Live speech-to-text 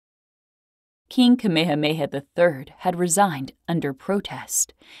King Kamehameha III had resigned under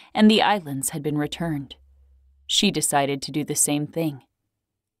protest, and the islands had been returned. She decided to do the same thing.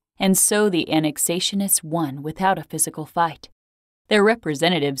 And so the annexationists won without a physical fight. Their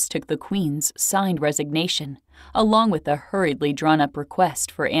representatives took the Queen's signed resignation, along with a hurriedly drawn-up request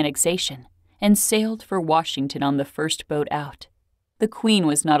for annexation, and sailed for Washington on the first boat out. The Queen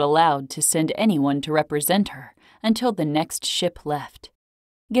was not allowed to send anyone to represent her until the next ship left,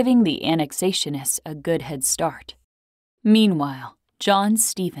 giving the annexationists a good head start. Meanwhile, John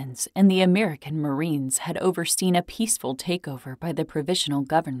Stevens and the American Marines had overseen a peaceful takeover by the provisional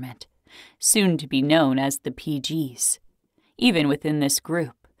government, soon to be known as the PGs. Even within this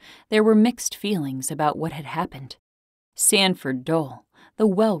group, there were mixed feelings about what had happened. Sanford Dole, the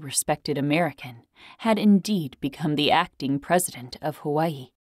well-respected American, had indeed become the acting president of Hawaii.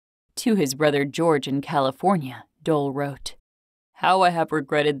 To his brother George in California, Dole wrote, "How I have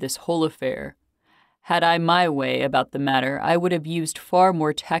regretted this whole affair. Had I my way about the matter, I would have used far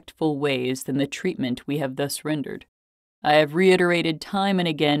more tactful ways than the treatment we have thus rendered. I have reiterated time and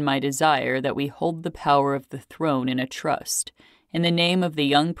again my desire that we hold the power of the throne in a trust, in the name of the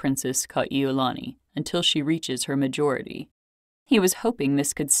young Princess Iulani, until she reaches her majority." He was hoping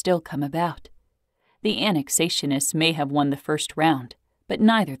this could still come about. The annexationists may have won the first round, but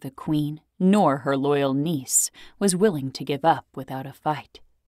neither the Queen nor her loyal niece was willing to give up without a fight.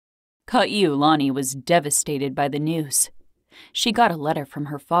 Iulani was devastated by the news. She got a letter from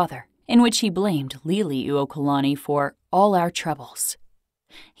her father, in which he blamed Liliuokalani for all our troubles.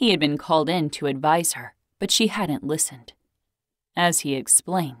 He had been called in to advise her, but she hadn't listened. As he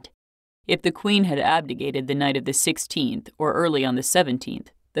explained, if the Queen had abdicated the night of the 16th or early on the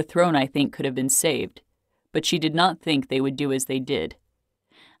 17th, the throne, I think, could have been saved, but she did not think they would do as they did.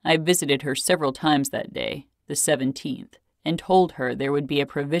 I visited her several times that day, the 17th, and told her there would be a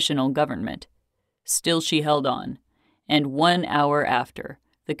provisional government. Still she held on, and 1 hour after,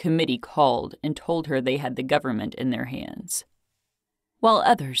 the committee called and told her they had the government in their hands. While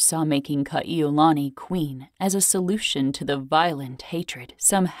others saw making Iulani queen as a solution to the violent hatred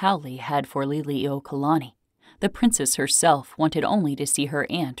some Haole had for Liliuokalani, the princess herself wanted only to see her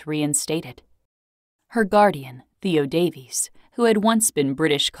aunt reinstated. Her guardian, Theo Davies, who had once been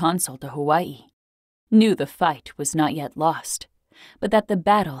British consul to Hawaii, knew the fight was not yet lost, but that the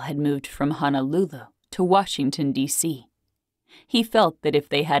battle had moved from Honolulu to Washington, D.C. He felt that if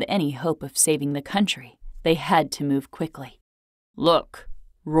they had any hope of saving the country, they had to move quickly. "Look,"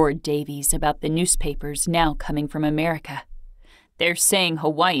 roared Davies about the newspapers now coming from America. "They're saying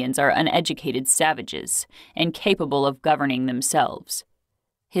Hawaiians are uneducated savages, incapable of governing themselves."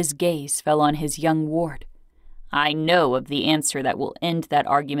 His gaze fell on his young ward. "I know of the answer that will end that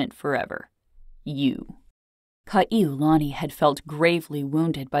argument forever. You." Iulani had felt gravely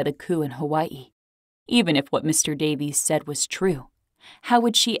wounded by the coup in Hawaii. Even if what Mr. Davies said was true, how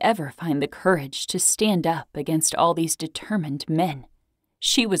would she ever find the courage to stand up against all these determined men?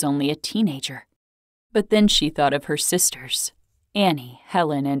 She was only a teenager. But then she thought of her sisters, Annie,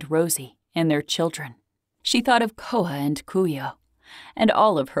 Helen, and Rosie, and their children. She thought of Koa and Kuyo, and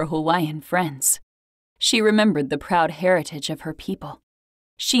all of her Hawaiian friends. She remembered the proud heritage of her people.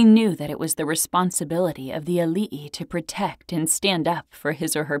 She knew that it was the responsibility of the Ali'i to protect and stand up for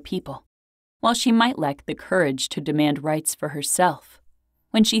his or her people. While she might lack the courage to demand rights for herself,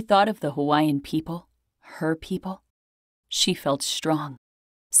 when she thought of the Hawaiian people, her people, she felt strong.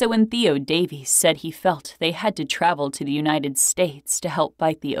 So when Theo Davies said he felt they had to travel to the United States to help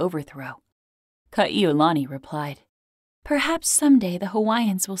fight the overthrow, Iulani replied, "Perhaps someday the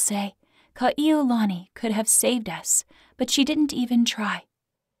Hawaiians will say, Iulani could have saved us, but she didn't even try.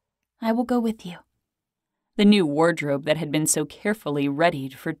 I will go with you." The new wardrobe that had been so carefully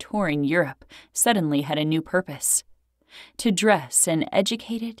readied for touring Europe suddenly had a new purpose: to dress an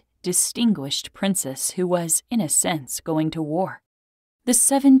educated, distinguished princess who was, in a sense, going to war. The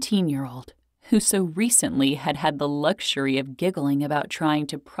 17-year-old, who so recently had had the luxury of giggling about trying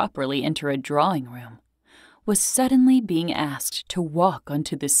to properly enter a drawing room, was suddenly being asked to walk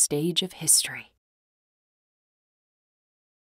onto the stage of history.